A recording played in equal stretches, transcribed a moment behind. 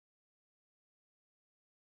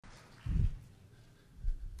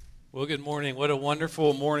Well, good morning. What a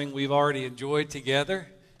wonderful morning we've already enjoyed together.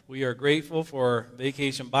 We are grateful for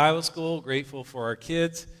Vacation Bible School, grateful for our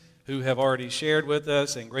kids who have already shared with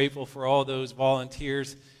us, and grateful for all those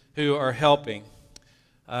volunteers who are helping.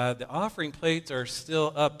 The offering plates are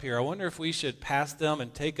still up here. I wonder if we should pass them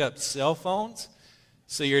and take up cell phones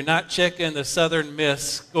so you're not checking the Southern Miss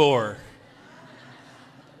score.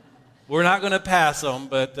 We're not going to pass them,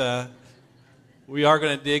 but we are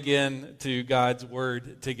going to dig into God's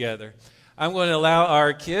Word together. I'm going to allow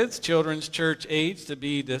our kids, children's church age, to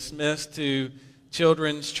be dismissed to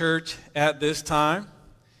children's church at this time.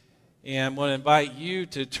 And I'm going to invite you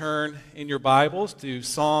to turn in your Bibles to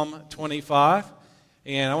Psalm 25.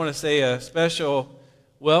 And I want to say a special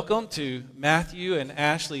welcome to Matthew and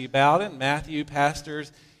Ashley Bowden. Matthew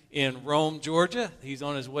pastors in Rome, Georgia. He's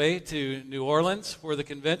on his way to New Orleans for the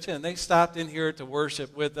convention, and they stopped in here to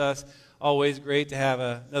worship with us. Always great to have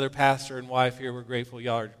another pastor and wife here. We're grateful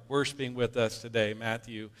y'all are worshiping with us today,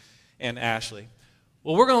 Matthew and Ashley.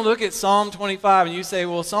 Well, we're going to look at Psalm 25, and you say,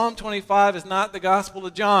 well, Psalm 25 is not the Gospel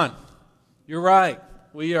of John. You're right.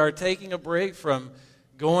 We are taking a break from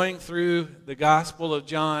going through the Gospel of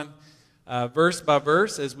John verse by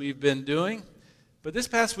verse, as we've been doing. But this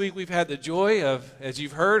past week, we've had the joy of, as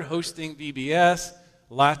you've heard, hosting VBS,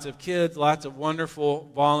 lots of kids, lots of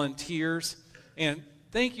wonderful volunteers, and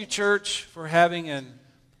thank you, church, for having an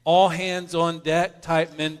all-hands-on-deck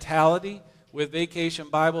type mentality with Vacation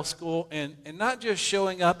Bible School, and not just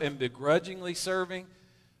showing up and begrudgingly serving,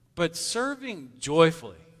 but serving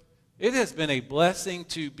joyfully. It has been a blessing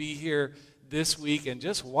to be here this week and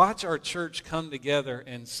just watch our church come together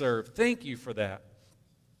and serve. Thank you for that.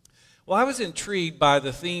 Well, I was intrigued by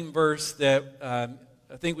the theme verse that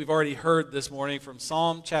I think we've already heard this morning from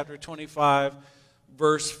Psalm chapter 25,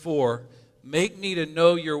 verse 4. Make me to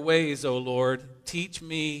know your ways, O Lord. Teach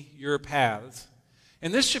me your paths.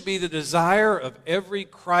 And this should be the desire of every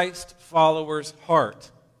Christ follower's heart.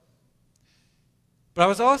 But I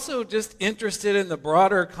was also just interested in the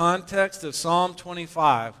broader context of Psalm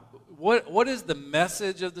 25. What is the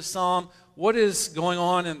message of the psalm? What is going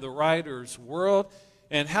on in the writer's world?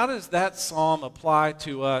 And how does that psalm apply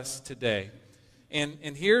to us today? And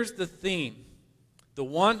here's the theme. The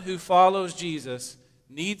one who follows Jesus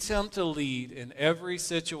needs him to lead in every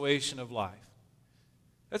situation of life.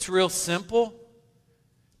 That's real simple,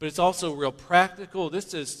 but it's also real practical.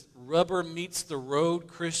 This is rubber meets the road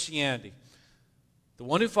Christianity. The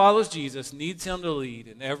one who follows Jesus needs him to lead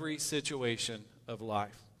in every situation of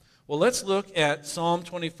life. Well, let's look at Psalm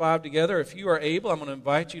 25 together. If you are able, I'm going to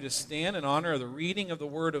invite you to stand in honor of the reading of the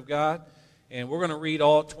Word of God, and we're going to read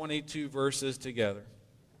all 22 verses together.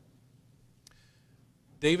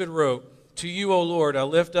 David wrote, to you, O Lord, I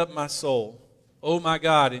lift up my soul. O my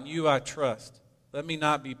God, in you I trust. Let me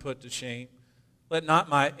not be put to shame. Let not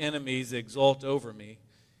my enemies exult over me.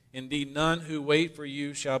 Indeed, none who wait for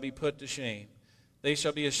you shall be put to shame. They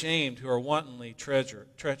shall be ashamed who are wantonly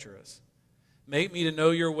treacherous. Make me to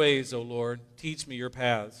know your ways, O Lord. Teach me your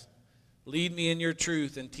paths. Lead me in your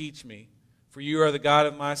truth and teach me. For you are the God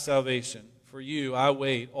of my salvation. For you I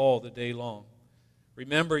wait all the day long.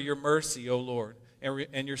 Remember your mercy, O Lord,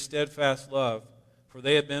 and your steadfast love, for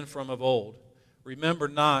they have been from of old. Remember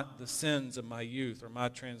not the sins of my youth or my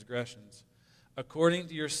transgressions. According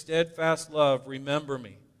to your steadfast love, remember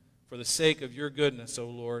me, for the sake of your goodness, O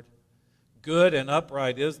Lord. Good and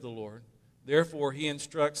upright is the Lord. Therefore he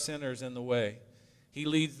instructs sinners in the way. He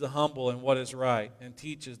leads the humble in what is right and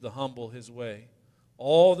teaches the humble his way.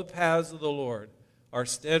 All the paths of the Lord are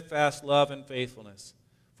steadfast love and faithfulness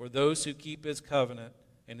for those who keep his covenant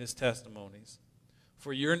and his testimonies.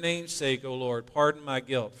 For your name's sake, O Lord, pardon my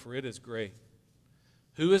guilt, for it is great.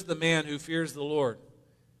 Who is the man who fears the Lord?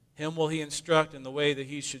 Him will he instruct in the way that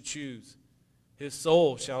he should choose. His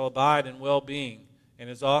soul shall abide in well-being, and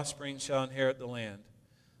his offspring shall inherit the land.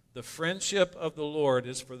 The friendship of the Lord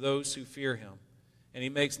is for those who fear him, and he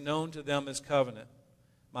makes known to them his covenant.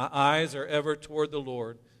 My eyes are ever toward the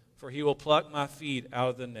Lord, for he will pluck my feet out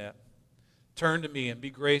of the net. Turn to me and be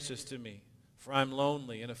gracious to me, for I am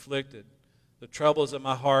lonely and afflicted. The troubles of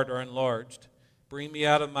my heart are enlarged. Bring me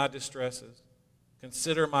out of my distresses.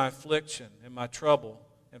 Consider my affliction and my trouble,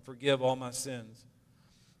 and forgive all my sins.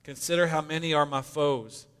 Consider how many are my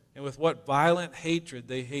foes, and with what violent hatred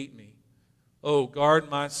they hate me. Oh,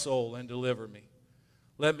 guard my soul and deliver me.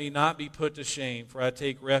 Let me not be put to shame, for I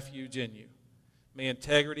take refuge in you. May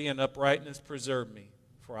integrity and uprightness preserve me,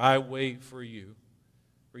 for I wait for you.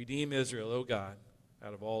 Redeem Israel, O God,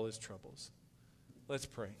 out of all his troubles. Let's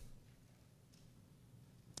pray.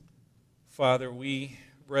 Father, we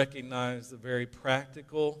recognize the very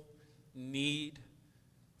practical need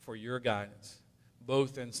for your guidance.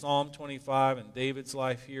 both in Psalm 25 and David's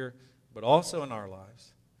life here, but also in our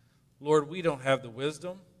lives. Lord, we don't have the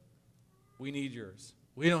wisdom. We need yours.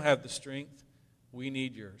 We don't have the strength. We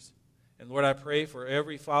need yours. And Lord, I pray for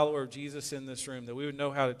every follower of Jesus in this room that we would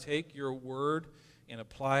know how to take your word and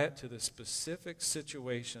apply it to the specific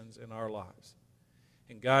situations in our lives.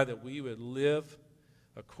 And God, that we would live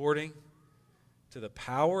according to the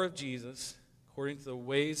power of Jesus, according to the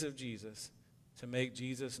ways of Jesus, to make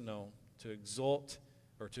Jesus known, to exalt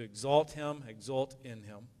him, exalt in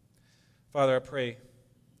him. Father, I pray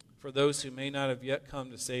for those who may not have yet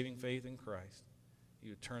come to saving faith in Christ,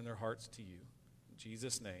 you would turn their hearts to you. In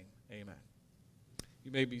Jesus' name, amen.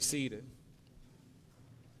 You may be seated.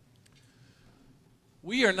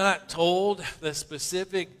 We are not told the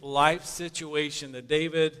specific life situation that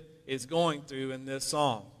David is going through in this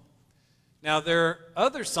psalm. Now, there are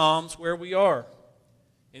other psalms where we are.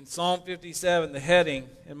 In Psalm 57, the heading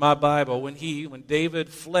in my Bible, when David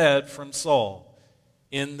fled from Saul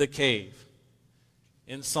in the cave.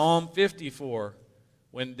 In Psalm 54,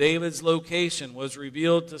 when David's location was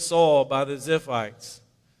revealed to Saul by the Ziphites.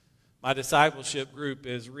 My discipleship group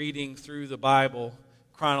is reading through the Bible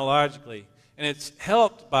chronologically, and it's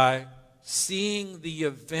helped by seeing the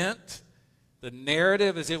event, the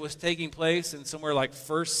narrative as it was taking place in somewhere like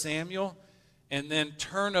 1 Samuel, and then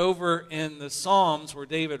turn over in the Psalms where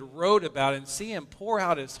David wrote about it and see him pour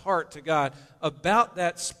out his heart to God about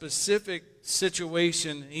that specific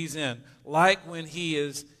situation he's in, like when he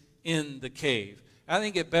is in the cave. I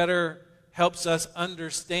think it better helps us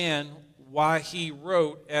understand why he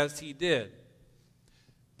wrote as he did.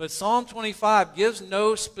 But Psalm 25 gives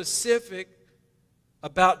no specific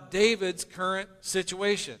about David's current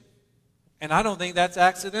situation. And I don't think that's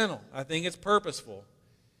accidental. I think it's purposeful.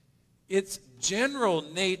 Its general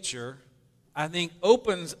nature, I think,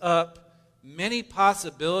 opens up many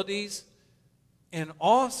possibilities and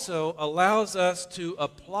also allows us to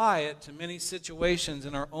apply it to many situations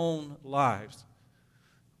in our own lives.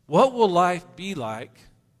 What will life be like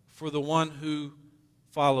for the one who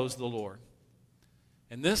follows the Lord?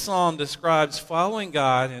 And this psalm describes following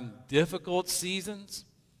God in difficult seasons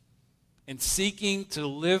and seeking to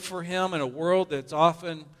live for him in a world that's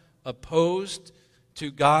often opposed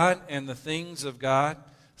to God and the things of God.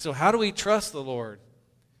 So how do we trust the Lord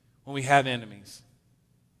when we have enemies?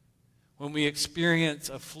 When we experience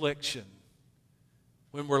affliction?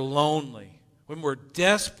 When we're lonely? When we're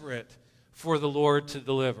desperate for the Lord to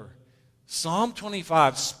deliver? Psalm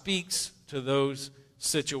 25 speaks to those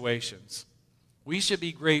situations. We should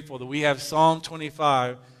be grateful that we have Psalm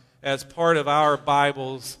 25 as part of our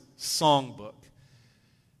Bible's songbook.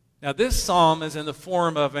 Now, this psalm is in the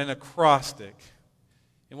form of an acrostic.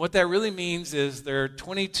 And what that really means is there are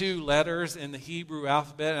 22 letters in the Hebrew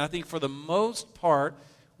alphabet. And I think for the most part,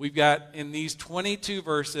 we've got in these 22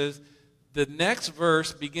 verses, the next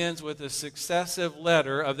verse begins with a successive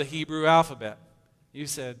letter of the Hebrew alphabet. You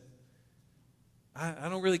said, I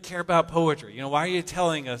don't really care about poetry. Why are you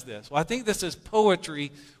telling us this? Well, I think this is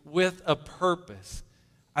poetry with a purpose.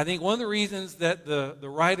 I think one of the reasons that the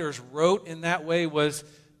writers wrote in that way was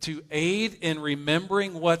to aid in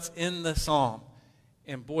remembering what's in the psalm.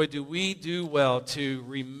 And boy, do we do well to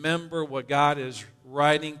remember what God is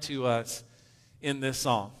writing to us in this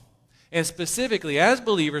psalm. And specifically, as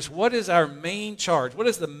believers, what is our main charge? What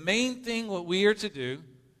is the main thing what we are to do?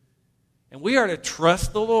 And we are to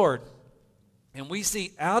trust the Lord. And we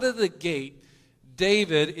see out of the gate,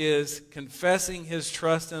 David is confessing his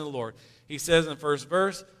trust in the Lord. He says in the first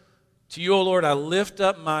verse, "To you, O Lord, I lift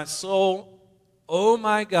up my soul. O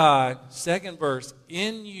my God," second verse,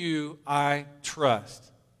 "in you I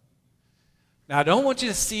trust." Now, I don't want you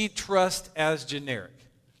to see trust as generic.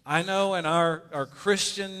 I know in our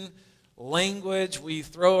Christian language, we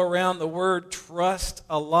throw around the word trust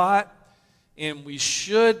a lot, and we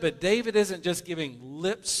should, but David isn't just giving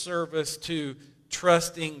lip service to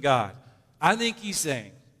trusting God. I think he's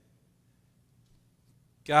saying,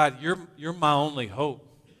 God, you're my only hope.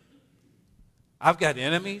 I've got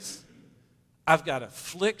enemies. I've got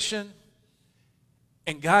affliction.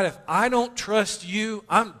 And God, if I don't trust you,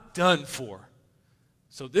 I'm done for.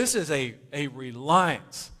 So this is a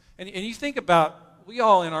reliance. And you think about, we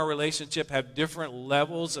all in our relationship have different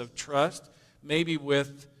levels of trust, maybe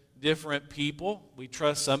with different people. We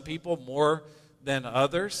trust some people more than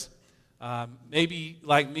others. Maybe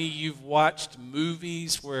like me, you've watched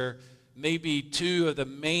movies where maybe two of the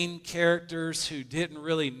main characters who didn't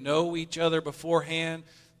really know each other beforehand,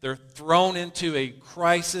 they're thrown into a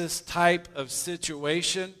crisis type of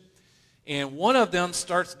situation, and one of them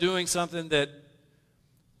starts doing something that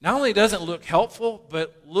not only doesn't look helpful,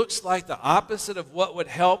 but looks like the opposite of what would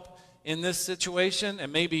help in this situation,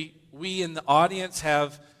 and maybe we in the audience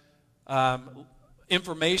have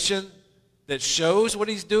information that shows what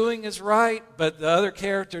he's doing is right, but the other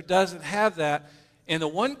character doesn't have that. And the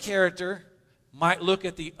one character might look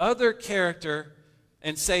at the other character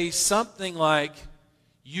and say something like,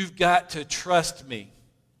 "You've got to trust me."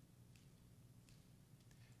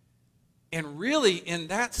 And really, in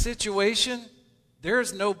that situation,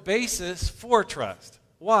 there's no basis for trust.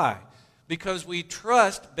 Why? Because we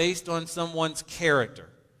trust based on someone's character.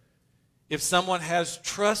 If someone has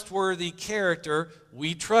trustworthy character,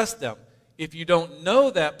 we trust them. If you don't know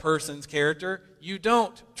that person's character, you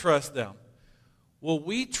don't trust them. Well,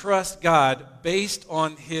 we trust God based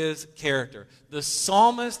on his character. The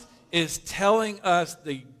psalmist is telling us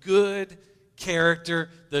the good character,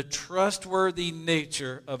 the trustworthy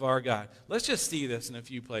nature of our God. Let's just see this in a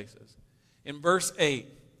few places. In verse 8,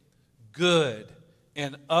 good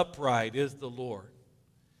and upright is the Lord.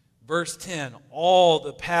 Verse 10, all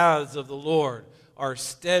the paths of the Lord are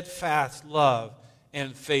steadfast love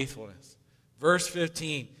and faithfulness. Verse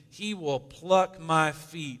 15, he will pluck my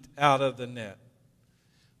feet out of the net.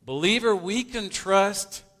 Believer, we can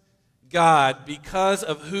trust God because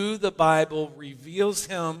of who the Bible reveals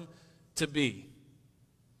him to be.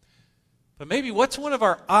 But maybe what's one of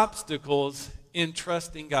our obstacles in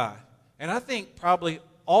trusting God? And I think probably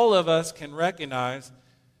all of us can recognize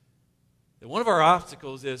that one of our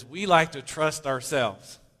obstacles is we like to trust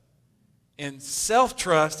ourselves. And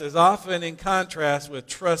self-trust is often in contrast with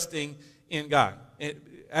trusting in God.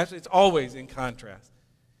 Actually, it's always in contrast.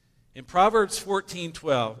 In Proverbs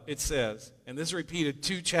 14:12, it says, and this is repeated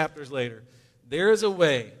 2 chapters later, there is a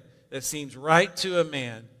way that seems right to a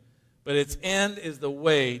man, but its end is the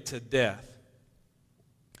way to death.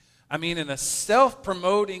 I mean, in a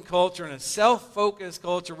self-promoting culture, in a self-focused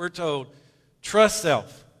culture, we're told, trust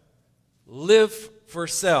self, live for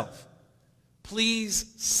self,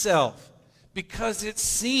 please self, because it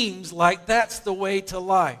seems like that's the way to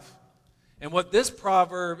life. And what this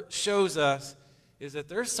proverb shows us is that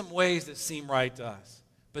there's some ways that seem right to us,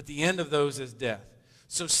 but the end of those is death.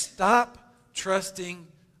 So stop trusting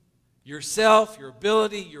yourself, your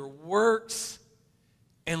ability, your works,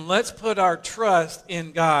 and let's put our trust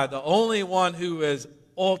in God, the only one who is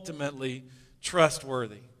ultimately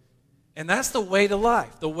trustworthy. And that's the way to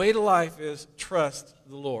life. The way to life is trust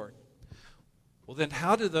the Lord. Well, then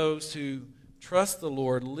how do those who trust the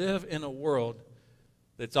Lord live in a world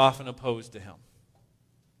that's often opposed to him?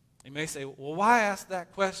 You may say, well, why ask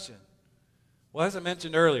that question? Well, as I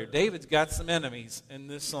mentioned earlier, David's got some enemies in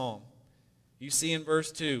this psalm. You see in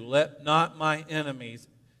verse 2, let not my enemies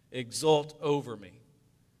exult over me.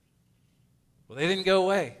 Well, they didn't go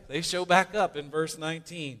away. They show back up in verse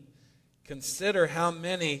 19. Consider how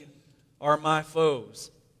many are my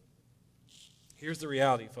foes. Here's the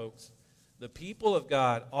reality, folks. The people of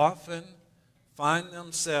God often find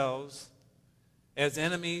themselves as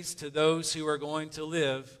enemies to those who are going to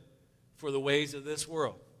live for the ways of this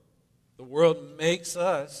world. The world makes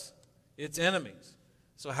us its enemies.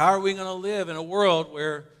 So how are we going to live in a world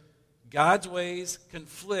where God's ways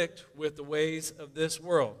conflict with the ways of this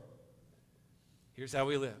world? Here's how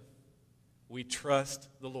we live. We trust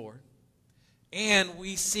the Lord. And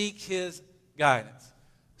we seek his guidance.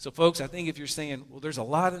 So folks, I think if you're saying, well, there's a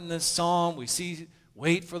lot in this psalm. We see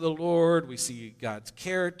wait for the Lord. We see God's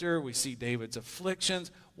character. We see David's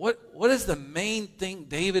afflictions. What is the main thing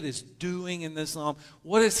David is doing in this psalm?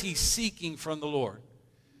 What is he seeking from the Lord?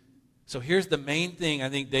 So here's the main thing I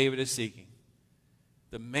think David is seeking.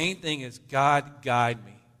 The main thing is God guide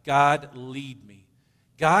me. God lead me.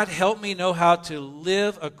 God help me know how to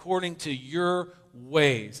live according to your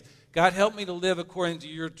ways. God help me to live according to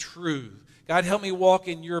your truth. God help me walk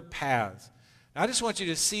in your paths. Now, I just want you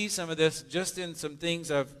to see some of this just in some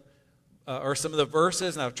things or some of the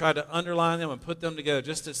verses, and I've tried to underline them and put them together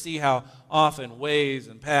just to see how often ways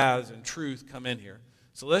and paths and truth come in here.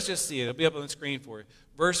 So let's just see it. It'll be up on the screen for you.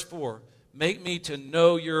 Verse 4, make me to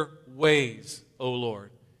know your ways, O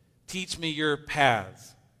Lord. Teach me your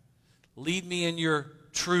paths. Lead me in your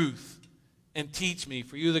truth and teach me.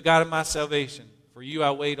 For you, the God of my salvation. For you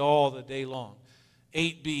I wait all the day long.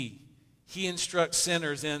 8b, he instructs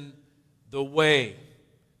sinners in the way.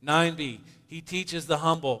 9b, he teaches the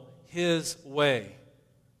humble his way.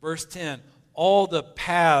 Verse 10, all the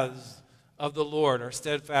paths of the Lord are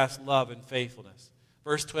steadfast love and faithfulness.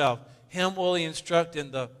 Verse 12, him will he instruct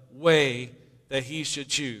in the way that he should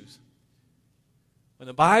choose. When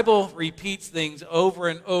the Bible repeats things over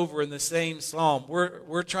and over in the same psalm,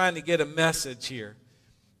 we're trying to get a message here.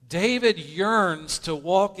 David yearns to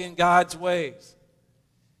walk in God's ways.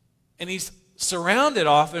 And he's surrounded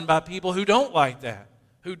often by people who don't like that.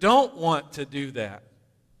 who don't want to do that.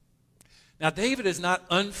 Now, David is not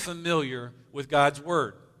unfamiliar with God's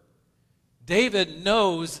word. David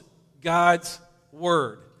knows God's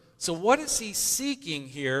word. So what is he seeking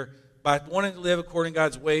here by wanting to live according to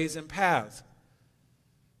God's ways and paths?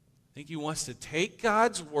 I think he wants to take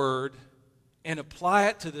God's word and apply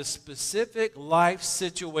it to the specific life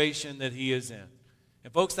situation that he is in.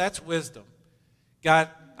 And folks, that's wisdom. God,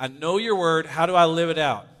 I know your word. How do I live it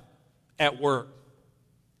out? At work,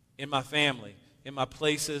 in my family, in my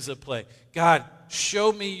places of play. God,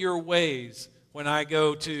 show me your ways when I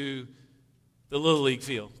go to the Little League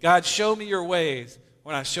field. God, show me your ways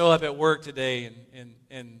when I show up at work today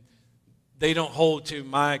and they don't hold to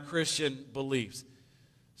my Christian beliefs.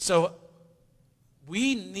 So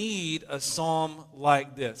we need a psalm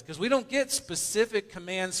like this because we don't get specific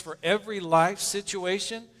commands for every life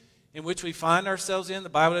situation in which we find ourselves in. The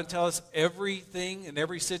Bible doesn't tell us everything in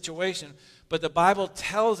every situation, but the Bible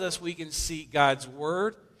tells us we can seek God's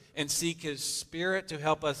word and seek his spirit to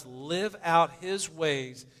help us live out his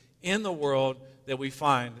ways in the world that we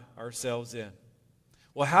find ourselves in.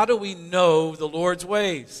 Well, how do we know the Lord's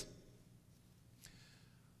ways?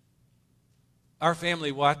 Our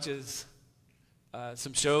family watches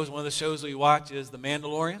some shows. One of the shows we watch is The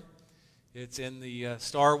Mandalorian. It's in the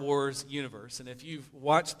Star Wars universe. And if you've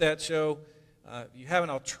watched that show, if you haven't,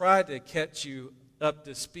 I'll try to catch you up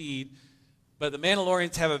to speed. But the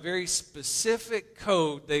Mandalorians have a very specific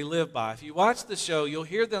code they live by. If you watch the show, you'll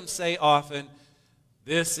hear them say often,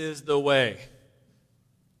 "This is the way.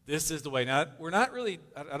 This is the way." Now, we're not really,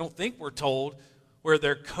 I don't think we're told where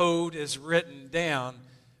their code is written down,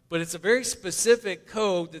 but it's a very specific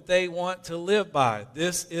code that they want to live by.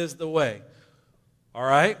 This is the way. All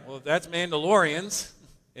right, well, if that's Mandalorians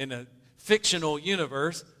in a fictional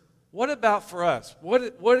universe, what about for us?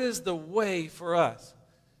 What is the way for us?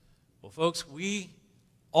 Well, folks, we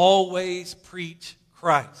always preach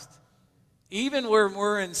Christ. Even when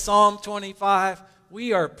we're in Psalm 25,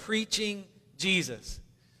 we are preaching Jesus.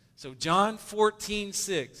 So John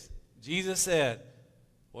 14:6, Jesus said,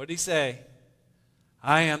 what did he say?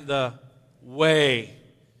 I am the way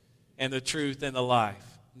and the truth and the life.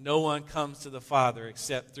 No one comes to the Father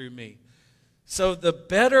except through me. So the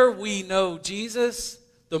better we know Jesus,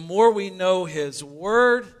 the more we know his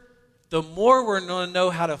word, the more we're going to know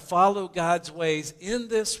how to follow God's ways in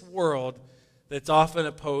this world that's often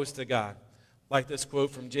opposed to God. Like this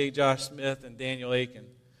quote from J. Josh Smith and Daniel Aiken.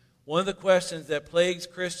 One of the questions that plagues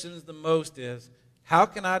Christians the most is, how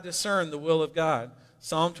can I discern the will of God?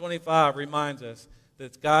 Psalm 25 reminds us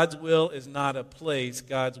that God's will is not a place,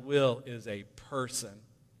 God's will is a person.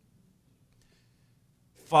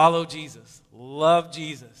 Follow Jesus. Love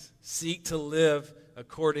Jesus. Seek to live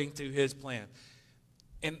according to his plan.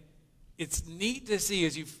 And it's neat to see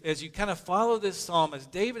as you kind of follow this psalm, as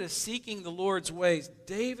David is seeking the Lord's ways,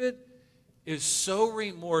 David is so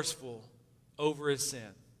remorseful over his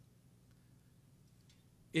sin.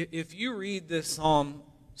 If you read this psalm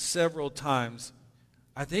several times,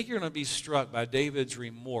 I think you're going to be struck by David's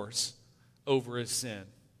remorse over his sin.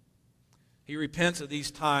 He repents of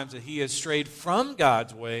these times that he has strayed from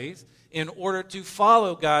God's ways in order to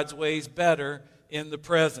follow God's ways better in the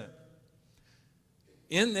present.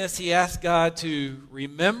 In this, he asks God to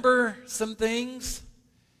remember some things,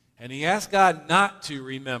 and he asks God not to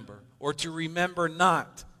remember, or to remember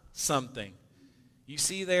not something. You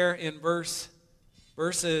see there in verses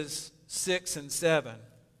 6 and 7,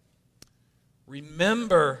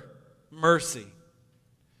 remember mercy.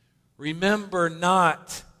 Remember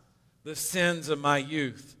not the sins of my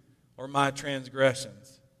youth or my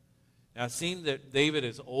transgressions. Now, it seems that David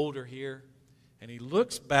is older here, and he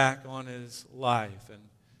looks back on his life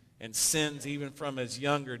and sins even from his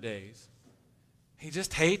younger days. He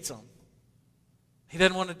just hates them. He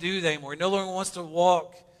doesn't want to do that anymore. He no longer wants to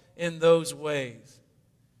walk in those ways.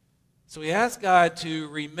 So he asks God to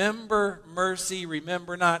remember mercy,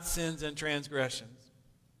 remember not sins and transgressions.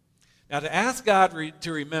 Now, to ask God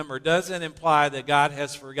to remember doesn't imply that God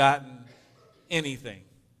has forgotten anything.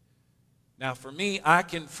 Now, for me, I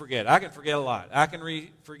can forget. I can forget a lot. I can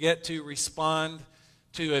forget to respond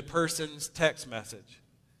to a person's text message.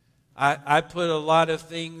 I put a lot of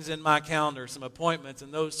things in my calendar, some appointments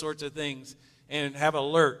and those sorts of things, and have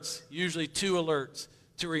alerts, usually 2 alerts,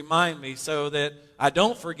 to remind me so that I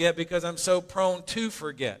don't forget because I'm so prone to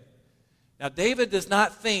forget. Now, David does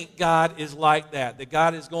not think God is like that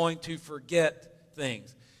God is going to forget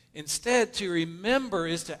things. Instead, to remember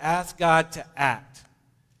is to ask God to act.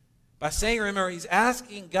 By saying remember, he's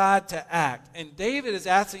asking God to act. And David is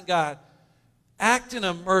asking God, act in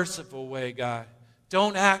a merciful way, God.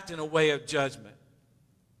 Don't act in a way of judgment.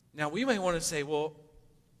 Now, we may want to say, well,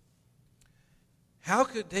 How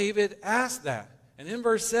could David ask that? And in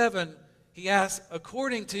verse 7, he asks,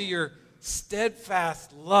 according to your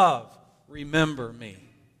steadfast love, remember me.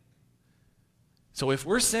 So if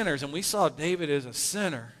we're sinners, and we saw David as a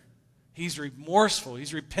sinner, he's remorseful,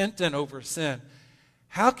 he's repentant over sin.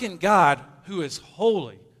 How can God, who is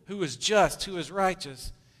holy, who is just, who is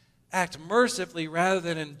righteous, act mercifully rather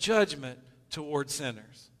than in judgment toward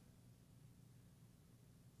sinners?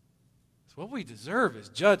 So what we deserve is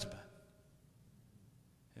judgment.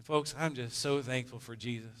 And folks, I'm just so thankful for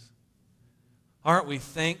Jesus. Aren't we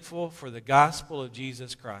thankful for the gospel of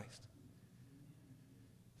Jesus Christ?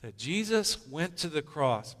 That Jesus went to the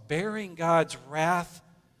cross, bearing God's wrath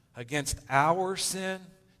against our sin,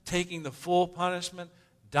 taking the full punishment,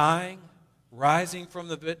 dying, rising from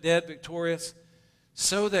the dead victorious,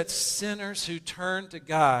 so that sinners who turn to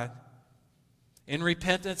God in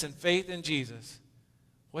repentance and faith in Jesus,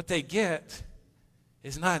 what they get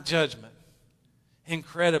is not judgment.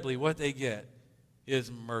 Incredibly, what they get is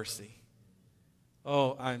mercy.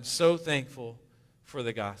 Oh, I'm so thankful for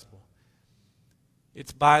the gospel.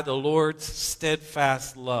 It's by the Lord's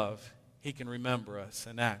steadfast love he can remember us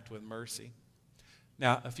and act with mercy.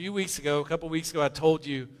 Now, a couple weeks ago, I told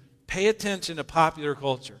you, pay attention to popular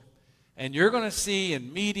culture. And you're going to see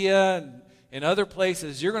in media and in other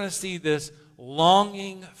places, you're going to see this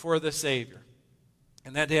longing for the Savior.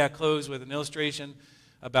 And that day I closed with an illustration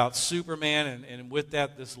about Superman, and with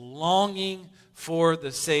that, this longing for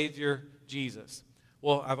the Savior, Jesus.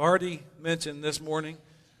 Well, I've already mentioned this morning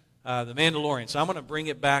the Mandalorian, so I'm going to bring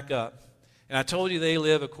it back up. And I told you they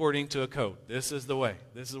live according to a code. This is the way.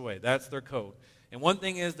 This is the way. That's their code. And one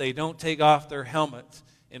thing is they don't take off their helmets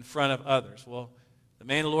in front of others. Well, the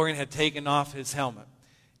Mandalorian had taken off his helmet.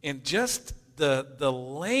 And just the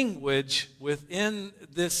language within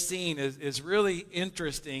this scene is really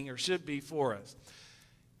interesting, or should be for us.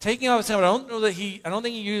 Taking off his helmet, I don't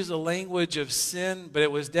think he used the language of sin, but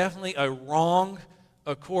it was definitely a wrong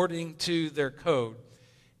according to their code.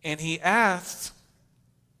 And he asks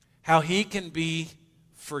how he can be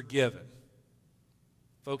forgiven.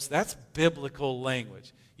 Folks, that's biblical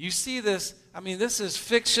language. You see this, this is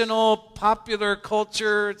fictional, popular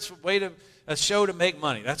culture. It's a show to make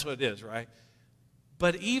money. That's what it is, right?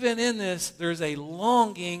 But even in this, there's a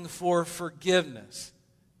longing for forgiveness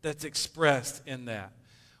that's expressed in that.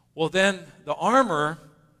 Well, then the armor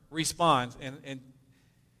responds, and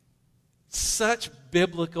such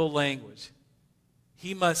biblical language.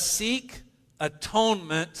 He must seek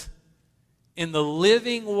atonement in the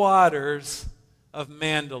living waters of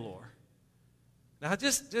Mandalore. Now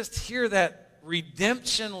just hear that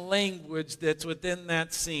redemption language that's within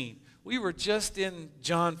that scene. We were just in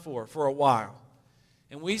John 4 for a while,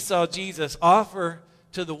 and we saw Jesus offer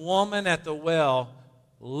to the woman at the well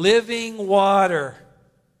living water,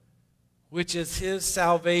 which is his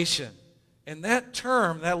salvation. And that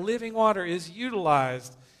term, that living water, is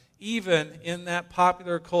utilized even in that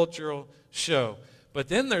popular cultural show. But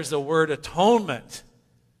then there's the word atonement.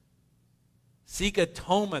 Seek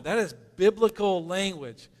atonement. That is biblical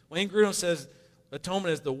language. Wayne Grudem says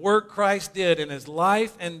atonement is the work Christ did in his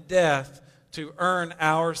life and death to earn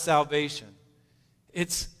our salvation.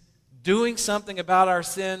 It's doing something about our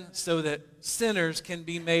sin so that sinners can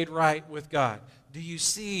be made right with God. Do you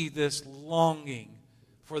see this longing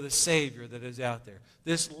for the Savior that is out there?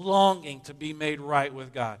 This longing to be made right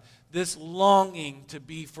with God. This longing to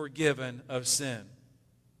be forgiven of sin.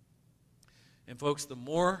 And folks, the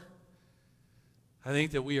more I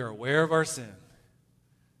think that we are aware of our sin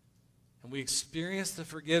and we experience the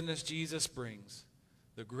forgiveness Jesus brings,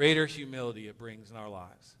 the greater humility it brings in our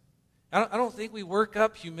lives. I don't think we work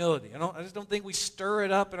up humility. I just don't think we stir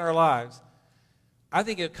it up in our lives. I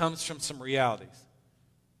think it comes from some realities.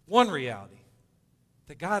 One reality,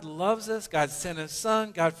 that God loves us, God sent his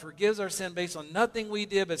Son, God forgives our sin based on nothing we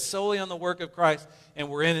did but solely on the work of Christ, and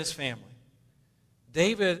we're in his family.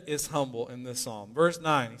 David is humble in this psalm. Verse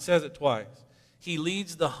 9, he says it twice. He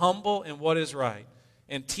leads the humble in what is right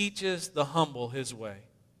and teaches the humble his way.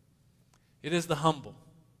 It is the humble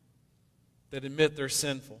that admit they're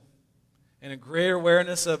sinful. And a greater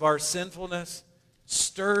awareness of our sinfulness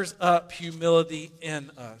stirs up humility in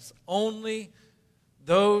us. Only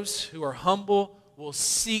those who are humble will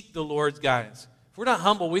seek the Lord's guidance. If we're not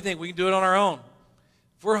humble, we think we can do it on our own.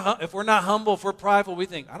 If we're not humble, if we're prideful, we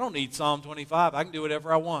think, I don't need Psalm 25. I can do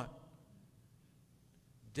whatever I want.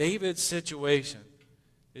 David's situation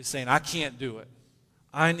is saying, I can't do it.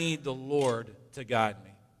 I need the Lord to guide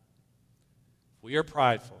me. We are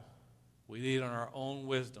prideful. We lean on our own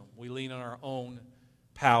wisdom. We lean on our own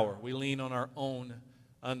power. We lean on our own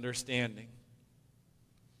understanding.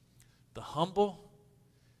 The humble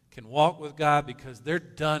can walk with God because they're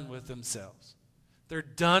done with themselves. They're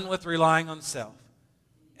done with relying on self.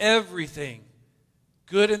 Everything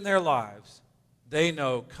good in their lives, they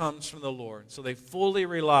know, comes from the Lord. So they fully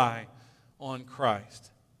rely on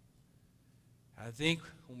Christ. I think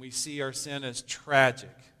when we see our sin as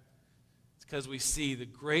tragic, it's because we see the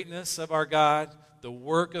greatness of our God, the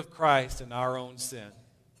work of Christ, and our own sin.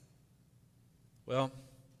 Well,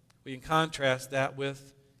 we can contrast that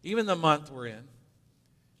with even the month we're in.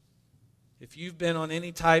 If you've been on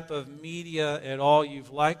any type of media at all,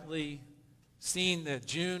 you've likely seen that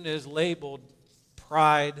June is labeled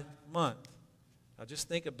Pride Month. Now just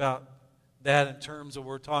think about that in terms of what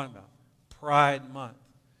we're talking about. Pride Month.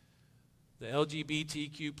 The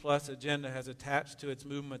LGBTQ plus agenda has attached to its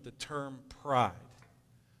movement the term pride.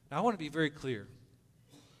 Now I want to be very clear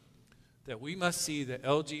that we must see the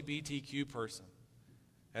LGBTQ person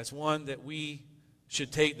as one that we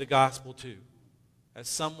should take the gospel to, as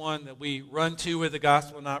someone that we run to with the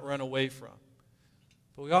gospel, not run away from.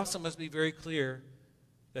 But we also must be very clear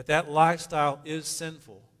that that lifestyle is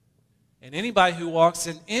sinful. And anybody who walks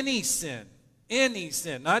in any sin,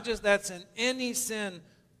 not just that sin, any sin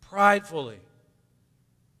pridefully,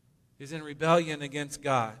 is in rebellion against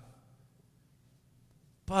God.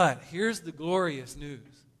 But here's the glorious news.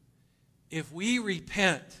 If we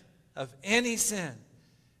repent of any sin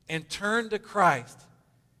and turn to Christ,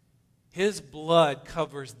 His blood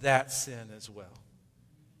covers that sin as well.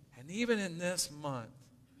 And even in this month,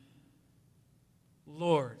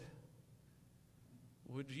 Lord,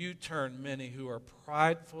 would you turn many who are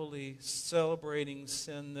pridefully celebrating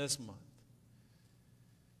sin this month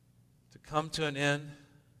to come to an end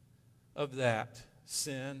of that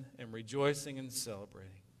sin and rejoicing and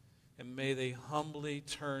celebrating. And may they humbly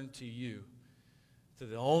turn to you, to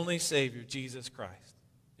the only Savior, Jesus Christ,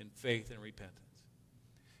 in faith and repentance.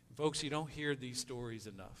 And folks, you don't hear these stories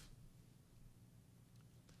enough.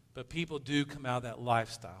 But people do come out of that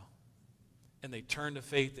lifestyle, and they turn to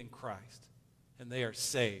faith in Christ, and they are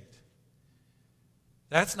saved.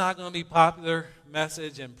 That's not going to be a popular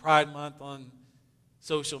message in Pride Month on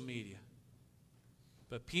social media.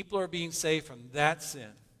 But people are being saved from that sin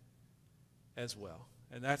as well.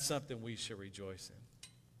 And that's something we should rejoice in.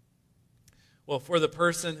 Well, for the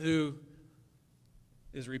person who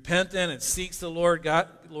is repentant and seeks the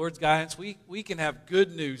Lord's guidance, we can have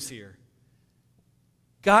good news here.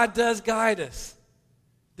 God does guide us.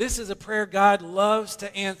 This is a prayer God loves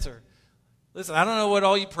to answer. Listen, I don't know what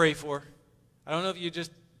all you pray for. I don't know if you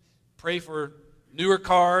just pray for newer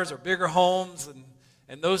cars or bigger homes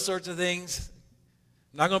and those sorts of things.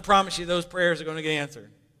 I'm not going to promise you those prayers are going to get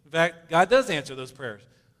answered. In fact, God does answer those prayers.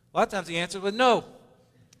 A lot of times He answers with no.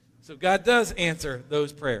 So God does answer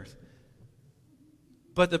those prayers.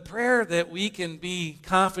 But the prayer that we can be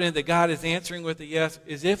confident that God is answering with a yes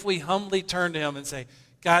is if we humbly turn to Him and say,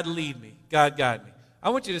 God, lead me. God, guide me. I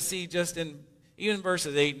want you to see just in even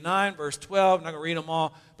verses 8, 9, verse 12. I'm not going to read them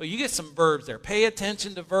all, but you get some verbs there. Pay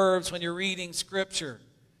attention to verbs when you're reading Scripture.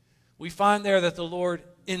 We find there that the Lord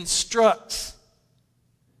instructs.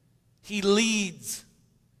 He leads.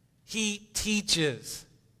 He teaches.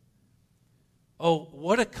 Oh,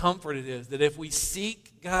 what a comfort it is that if we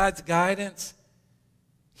seek God's guidance,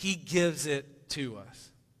 He gives it to us.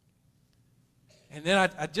 And then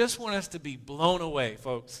I just want us to be blown away,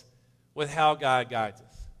 folks, with how God guides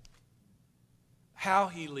us. How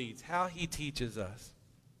He leads, how He teaches us.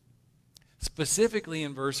 Specifically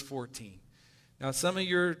in verse 14. Now, some of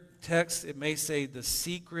your texts, it may say the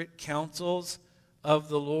secret counsels of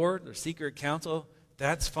the Lord, or secret counsel.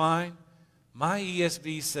 That's fine. My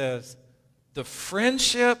ESV says, the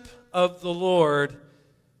friendship of the Lord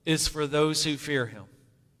is for those who fear Him.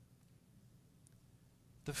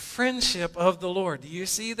 The friendship of the Lord. Do you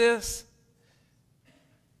see this?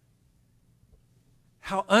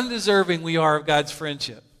 How undeserving we are of God's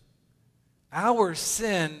friendship. Our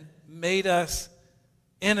sin made us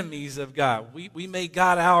enemies of God. We made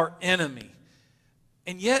God our enemy.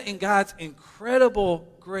 And yet in God's incredible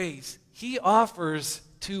grace, He offers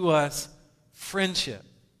to us friendship.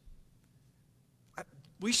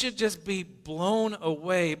 We should just be blown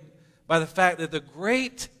away by the fact that the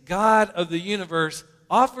great God of the universe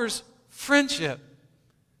offers friendship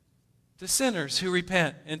to sinners who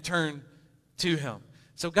repent and turn to Him.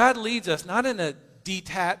 So God leads us not in a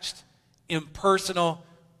detached, impersonal,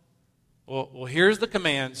 well, here's the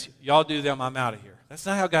commands, y'all do them, I'm out of here. That's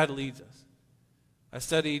not how God leads us. I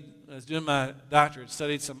was doing my doctorate,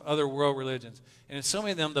 studied some other world religions, and in so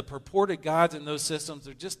many of them, the purported gods in those systems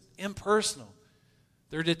are just impersonal.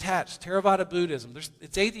 They're detached. Theravada Buddhism,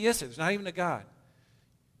 it's atheistic. There's not even a God.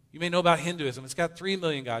 You may know about Hinduism. It's got 3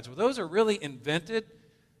 million gods. Well, those are really invented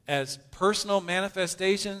as personal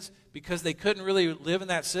manifestations because they couldn't really live in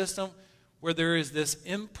that system where there is this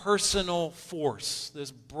impersonal force,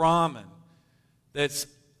 this Brahman that's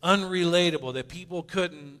unrelatable, that people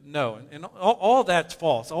couldn't know. And all that's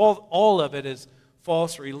false. All of it is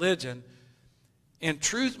false religion. And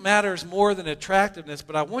truth matters more than attractiveness,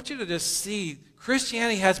 but I want you to just see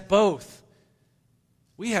Christianity has both.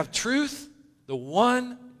 We have truth, the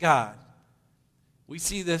one God. We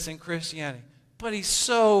see this in Christianity. But it's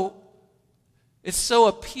so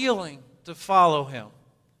appealing to follow him.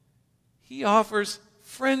 He offers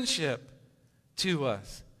friendship to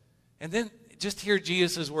us. And then just hear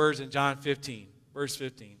Jesus' words in John 15, verse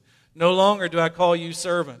 15. No longer do I call you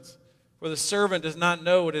servants, for the servant does not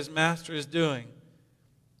know what his master is doing.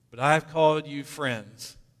 But I have called you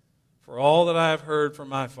friends, for all that I have heard from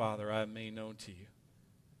my Father I have made known to you.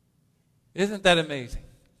 Isn't that amazing?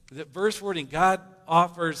 That verse wording, God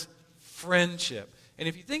offers friendship. And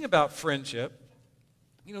if you think about friendship,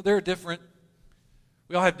 you know,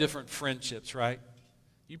 we all have different friendships, right?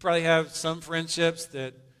 You probably have some friendships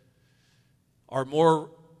that are more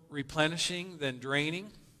replenishing than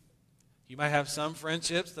draining. You might have some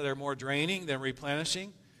friendships that are more draining than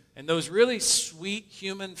replenishing. And those really sweet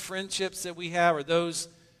human friendships that we have are those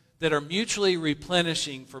that are mutually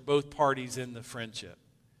replenishing for both parties in the friendship.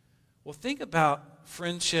 Well, think about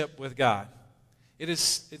friendship with God.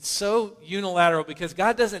 It's so unilateral because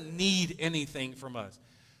God doesn't need anything from us.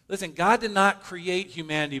 Listen, God did not create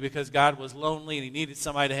humanity because God was lonely and he needed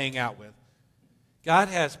somebody to hang out with. God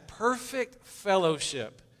has perfect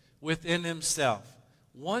fellowship within himself.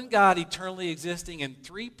 One God eternally existing in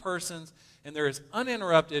three persons, and there is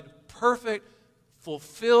uninterrupted, perfect,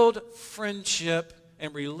 fulfilled friendship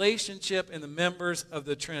and relationship in the members of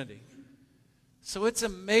the Trinity. So it's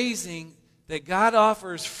amazing that God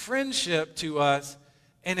offers friendship to us,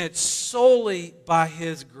 and it's solely by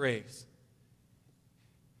his grace.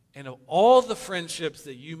 And of all the friendships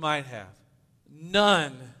that you might have,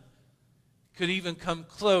 none could even come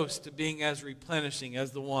close to being as replenishing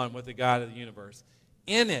as the one with the God of the universe.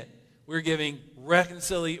 In it, we're given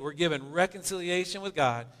reconciliation with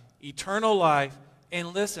God, eternal life, and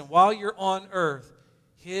listen, while you're on earth,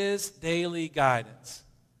 his daily guidance,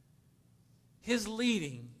 his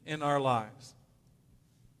leading in our lives.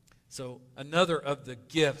 So another of the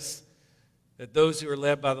gifts that those who are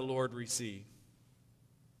led by the Lord receive.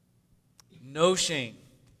 No shame.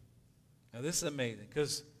 Now this is amazing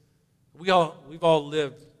because we've all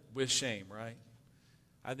lived with shame, right?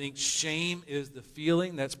 I think shame is the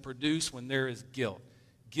feeling that's produced when there is guilt.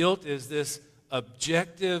 Guilt is this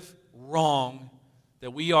objective wrong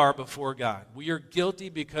that we are before God. We are guilty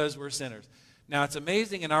because we're sinners. Now, it's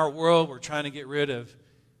amazing in our world we're trying to get rid of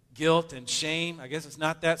guilt and shame. I guess it's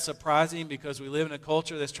not that surprising because we live in a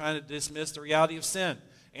culture that's trying to dismiss the reality of sin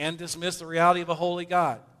and dismiss the reality of a holy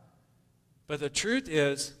God. But the truth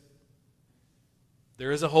is,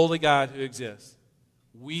 there is a holy God who exists.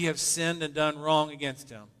 We have sinned and done wrong against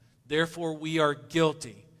him. Therefore, we are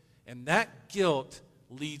guilty. And that guilt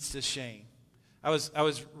leads to shame. I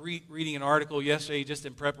was reading an article yesterday just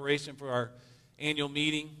in preparation for our annual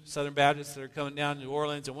meeting, Southern Baptists that are coming down to New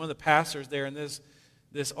Orleans. And one of the pastors there in this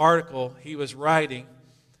article, he was writing,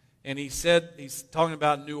 and he said, he's talking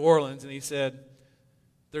about New Orleans, and he said,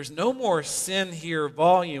 there's no more sin here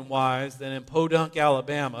volume-wise than in Podunk,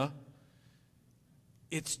 Alabama.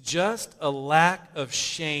 It's just a lack of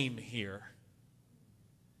shame here.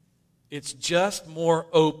 It's just more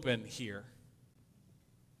open here.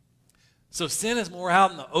 So sin is more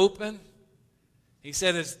out in the open. He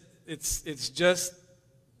said it's just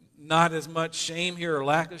not as much shame here or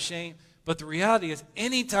lack of shame. But the reality is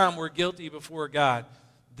anytime we're guilty before God,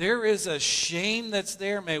 there is a shame that's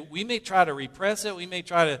there. We may try to repress it. We may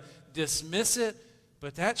try to dismiss it.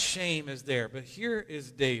 But that shame is there. But here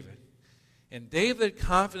is David. And David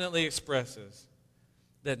confidently expresses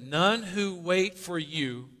that none who wait for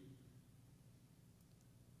you,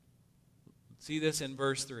 see this in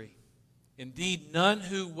verse 3. Indeed, none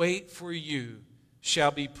who wait for you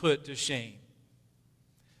shall be put to shame.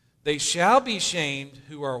 They shall be shamed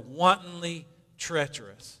who are wantonly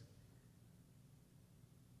treacherous.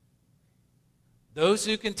 Those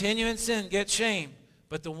who continue in sin get shame,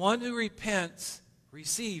 but the one who repents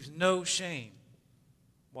receives no shame.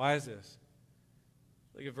 Why is this?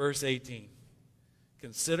 Look at verse 18.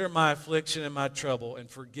 Consider my affliction and my trouble and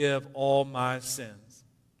forgive all my sins.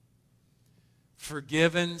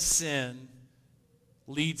 Forgiven sin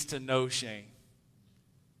leads to no shame.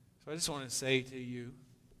 So I just want to say to you,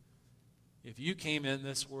 if you came in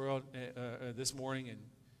this world this morning and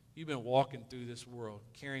you've been walking through this world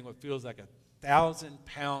carrying what feels like a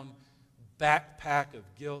 1,000-pound backpack of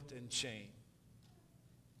guilt and shame.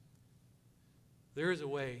 There is a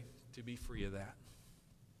way to be free of that.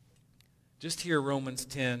 Just hear Romans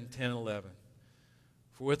 10, 11.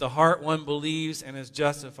 For with the heart one believes and is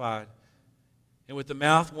justified, and with the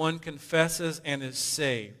mouth one confesses and is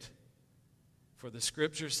saved. For the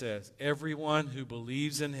Scripture says, everyone who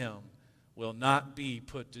believes in him will not be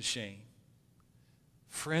put to shame.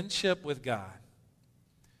 Friendship with God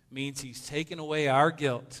means he's taken away our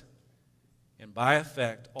guilt and by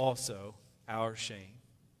effect also our shame.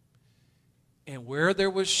 And where there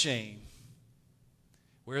was shame,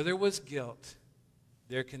 where there was guilt,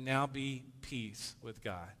 there can now be peace with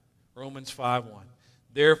God. Romans 5:1.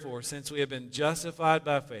 Therefore, since we have been justified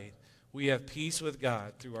by faith, we have peace with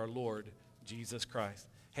God through our Lord Jesus Christ.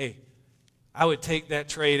 Hey, I would take that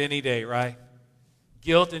trade any day, right?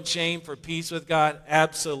 Guilt and shame for peace with God?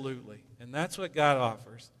 Absolutely. And that's what God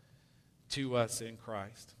offers to us in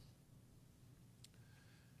Christ.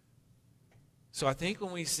 So I think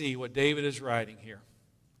when we see what David is writing here,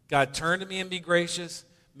 God, turn to me and be gracious,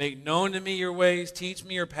 make known to me your ways, teach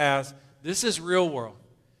me your paths. This is real world.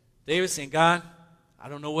 David's saying, God, I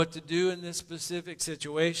don't know what to do in this specific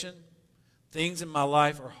situation. Things in my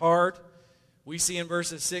life are hard. We see in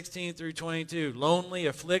verses 16 through 22, lonely,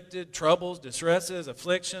 afflicted, troubles, distresses,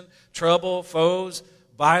 affliction, trouble, foes,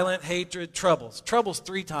 violent hatred, troubles. Troubles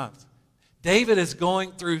 3 times. David is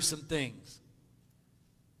going through some things.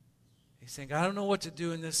 He's saying, I don't know what to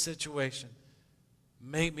do in this situation.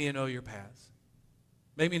 Make me know your paths.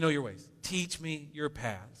 Make me know your ways. Teach me your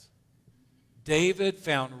paths. David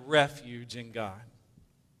found refuge in God.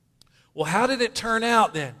 Well, how did it turn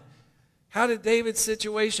out then? How did David's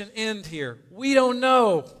situation end here? We don't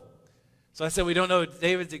know. So I said we don't know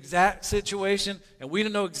David's exact situation, and we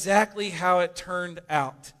don't know exactly how it turned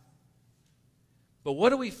out. But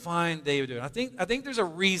what do we find David doing? I think there's a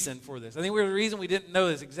reason for this. I think there's a reason we didn't know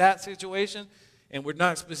this exact situation, and we're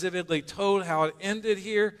not specifically told how it ended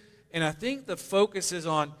here. And I think the focus is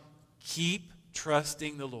on keep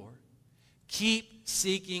trusting the Lord. Keep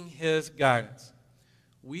seeking his guidance.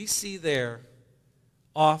 We see there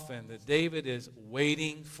often that David is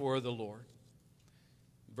waiting for the Lord.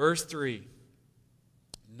 Verse 3,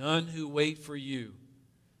 none who wait for you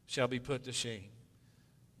shall be put to shame.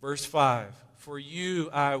 Verse 5, for you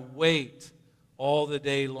I wait all the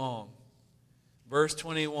day long. Verse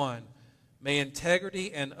 21, may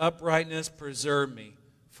integrity and uprightness preserve me,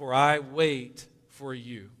 for I wait for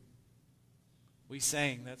you. We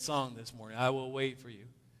sang that song this morning, I will wait for you.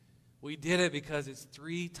 We did it because it's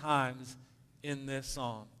 3 times in this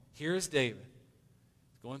psalm. Here's David.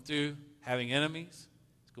 He's going through having enemies.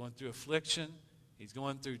 He's going through affliction. He's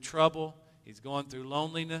going through trouble. He's going through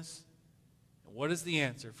loneliness. And what is the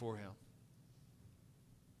answer for him?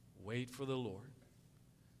 Wait for the Lord.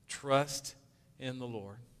 Trust in the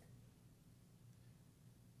Lord.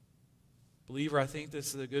 Believer, I think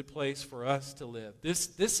this is a good place for us to live.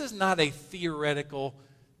 This is not a theoretical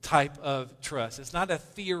type of trust. It's not a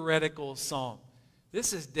theoretical psalm.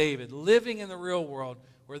 This is David living in the real world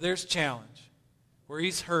where there's challenge, where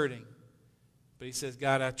he's hurting. But he says,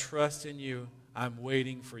 God, I trust in you. I'm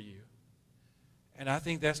waiting for you. And I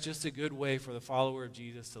think that's just a good way for the follower of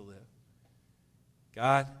Jesus to live.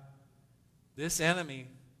 God, this enemy,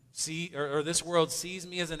 or this world sees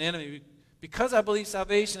me as an enemy because I believe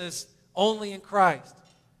salvation is only in Christ.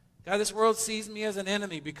 God, this world sees me as an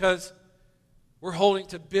enemy because we're holding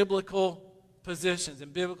to biblical positions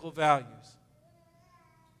and biblical values.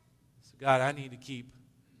 So God, I need to keep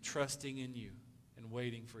trusting in you and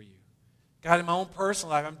waiting for you. God, in my own personal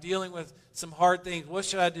life, I'm dealing with some hard things. What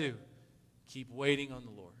should I do? Keep waiting on the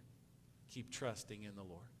Lord. Keep trusting in the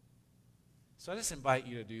Lord. So I just invite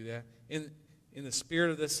you to do that. In the spirit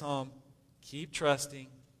of this psalm, keep trusting.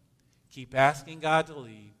 Keep asking God to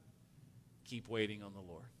lead. Keep waiting on the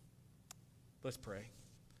Lord. Let's pray.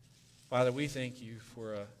 Father, we thank you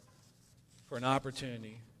for an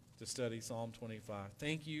opportunity to study Psalm 25.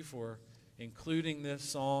 Thank you for including this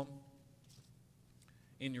psalm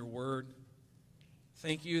in your word.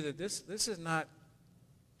 Thank you that this is not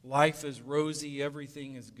life is rosy,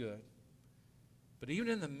 everything is good. But even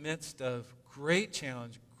in the midst of great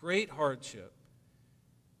challenge, great hardship,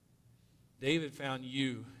 David found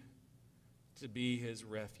you to be his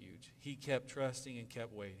refuge. He kept trusting and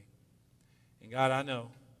kept waiting. And God,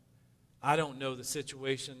 I don't know the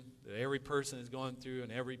situation that every person is going through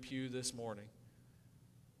in every pew this morning.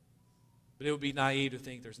 But it would be naive to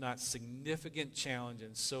think there's not significant challenge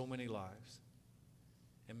in so many lives.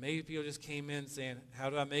 And maybe people just came in saying, how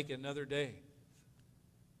do I make it another day?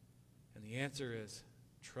 And the answer is,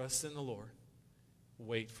 trust in the Lord.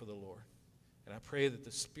 Wait for the Lord. And I pray that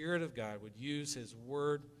the Spirit of God would use his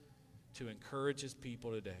word to encourage his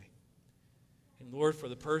people today. And Lord, for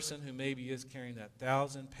the person who maybe is carrying that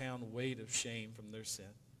 1,000-pound weight of shame from their sin,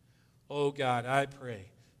 oh God, I pray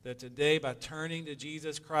that today, by turning to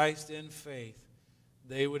Jesus Christ in faith,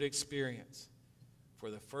 they would experience, for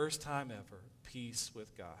the first time ever, peace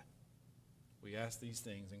with God. We ask these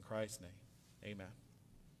things in Christ's name. Amen.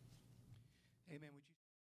 Amen. Would you